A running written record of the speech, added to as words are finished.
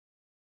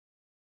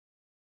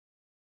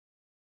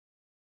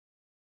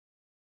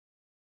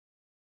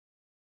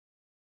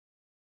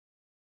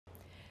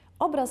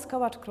Obraz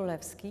Kołacz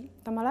królewski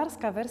to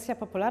malarska wersja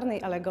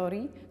popularnej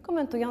alegorii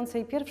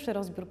komentującej pierwszy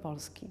rozbiór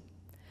Polski.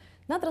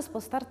 Nad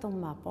rozpostartą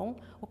mapą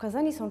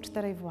ukazani są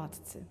czterej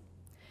władcy.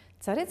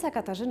 Caryca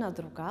Katarzyna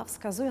II,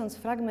 wskazując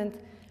fragment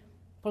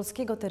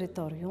polskiego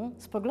terytorium,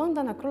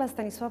 spogląda na króla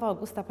Stanisława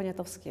Augusta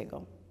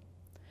Poniatowskiego.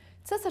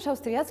 Cesarz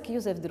austriacki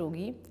Józef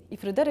II i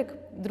Fryderyk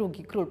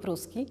II, król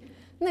pruski,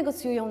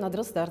 negocjują nad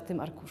rozdartym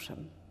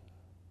arkuszem.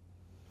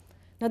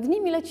 Nad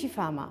nimi leci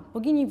Fama,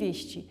 bogini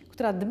wieści,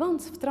 która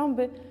dmąc w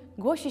trąby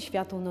głosi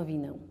światu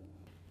nowinę.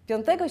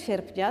 5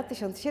 sierpnia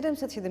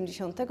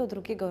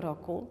 1772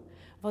 roku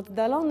w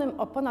oddalonym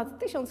o ponad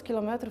 1000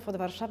 km od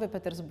Warszawy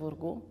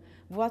Petersburgu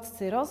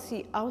władcy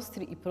Rosji,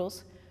 Austrii i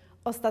Prus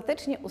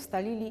ostatecznie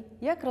ustalili,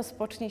 jak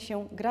rozpocznie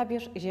się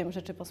grabież ziem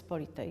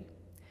Rzeczypospolitej.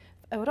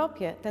 W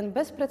Europie ten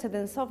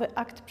bezprecedensowy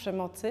akt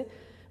przemocy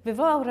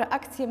wywołał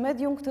reakcję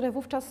medium, które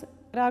wówczas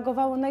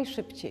reagowało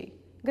najszybciej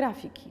 –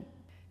 grafiki.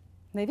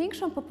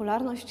 Największą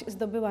popularność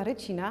zdobyła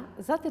rycina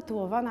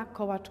zatytułowana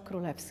Kołacz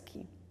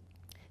królewski.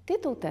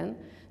 Tytuł ten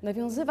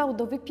nawiązywał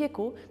do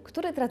wypieku,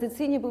 który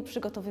tradycyjnie był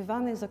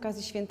przygotowywany z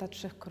okazji Święta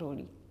Trzech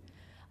Króli,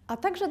 a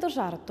także do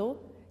żartu,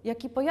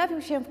 jaki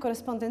pojawił się w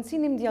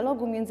korespondencyjnym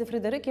dialogu między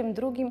Fryderykiem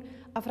II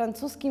a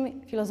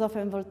francuskim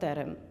filozofem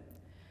Voltairem.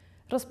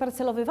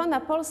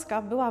 Rozparcelowywana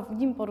Polska była w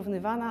nim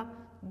porównywana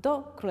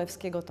do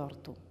królewskiego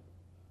tortu.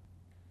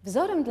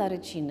 Wzorem dla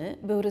ryciny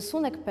był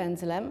rysunek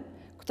pędzlem,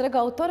 którego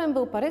autorem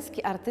był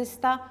paryski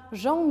artysta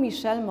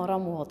Jean-Michel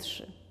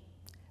Moreau-młodszy.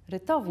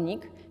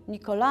 Rytownik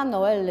Nicolas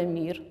Noël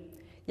Lemire,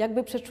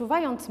 jakby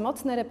przeczuwając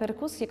mocne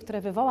reperkusje,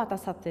 które wywoła ta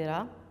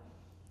satyra,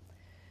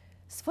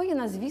 swoje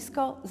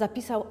nazwisko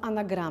zapisał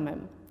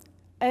anagramem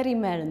 –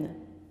 Erimelny.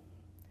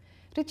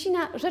 Rycina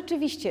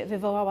rzeczywiście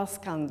wywołała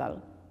skandal.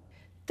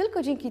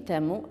 Tylko dzięki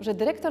temu, że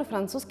dyrektor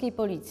francuskiej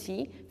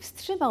policji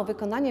wstrzymał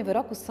wykonanie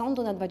wyroku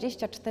sądu na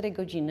 24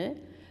 godziny,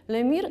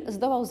 Lemire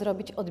zdołał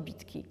zrobić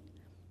odbitki,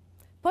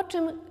 po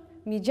czym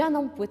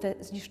miedzianą płytę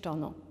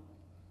zniszczono.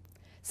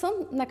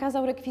 Sąd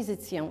nakazał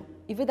rekwizycję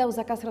i wydał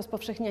zakaz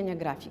rozpowszechniania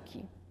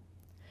grafiki.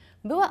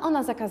 Była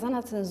ona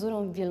zakazana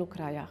cenzurą w wielu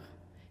krajach.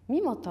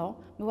 Mimo to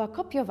była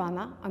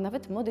kopiowana, a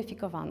nawet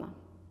modyfikowana.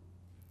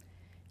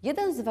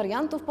 Jeden z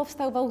wariantów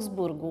powstał w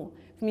Augsburgu,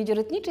 w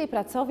miedziorytniczej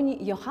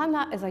pracowni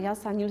Johanna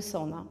Ezajasa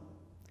Nilssona.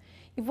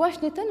 I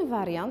właśnie ten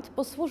wariant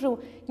posłużył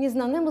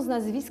nieznanemu z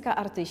nazwiska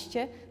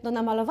artyście do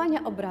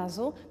namalowania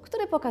obrazu,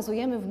 który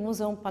pokazujemy w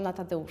Muzeum Pana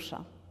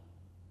Tadeusza.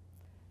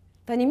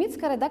 Ta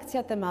niemiecka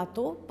redakcja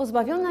tematu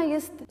pozbawiona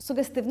jest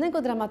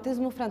sugestywnego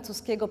dramatyzmu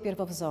francuskiego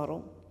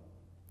pierwowzoru.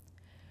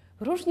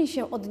 Różni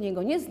się od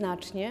niego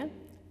nieznacznie,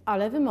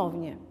 ale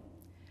wymownie.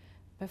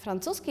 We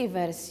francuskiej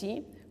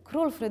wersji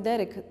król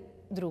Fryderyk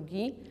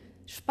II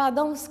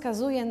szpadą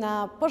wskazuje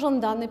na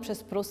pożądany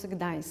przez Prusy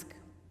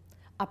Gdańsk,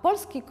 a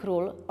polski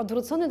król,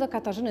 odwrócony do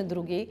Katarzyny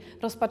II,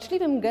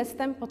 rozpaczliwym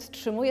gestem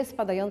podtrzymuje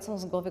spadającą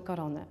z głowy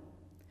koronę.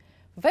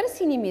 W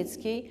wersji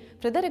niemieckiej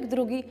Fryderyk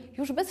II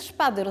już bez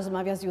szpady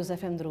rozmawia z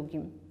Józefem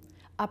II,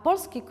 a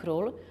polski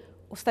król,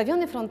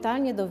 ustawiony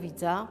frontalnie do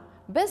widza,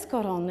 bez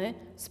korony,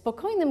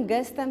 spokojnym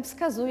gestem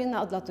wskazuje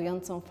na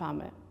odlatującą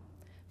Famę.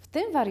 W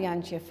tym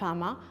wariancie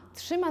Fama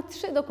trzyma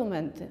 3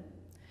 dokumenty.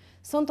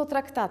 Są to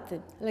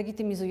traktaty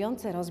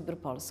legitymizujące rozbiór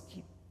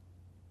Polski.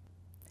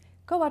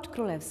 Kołacz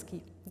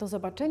królewski. Do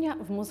zobaczenia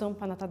w Muzeum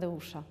Pana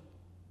Tadeusza.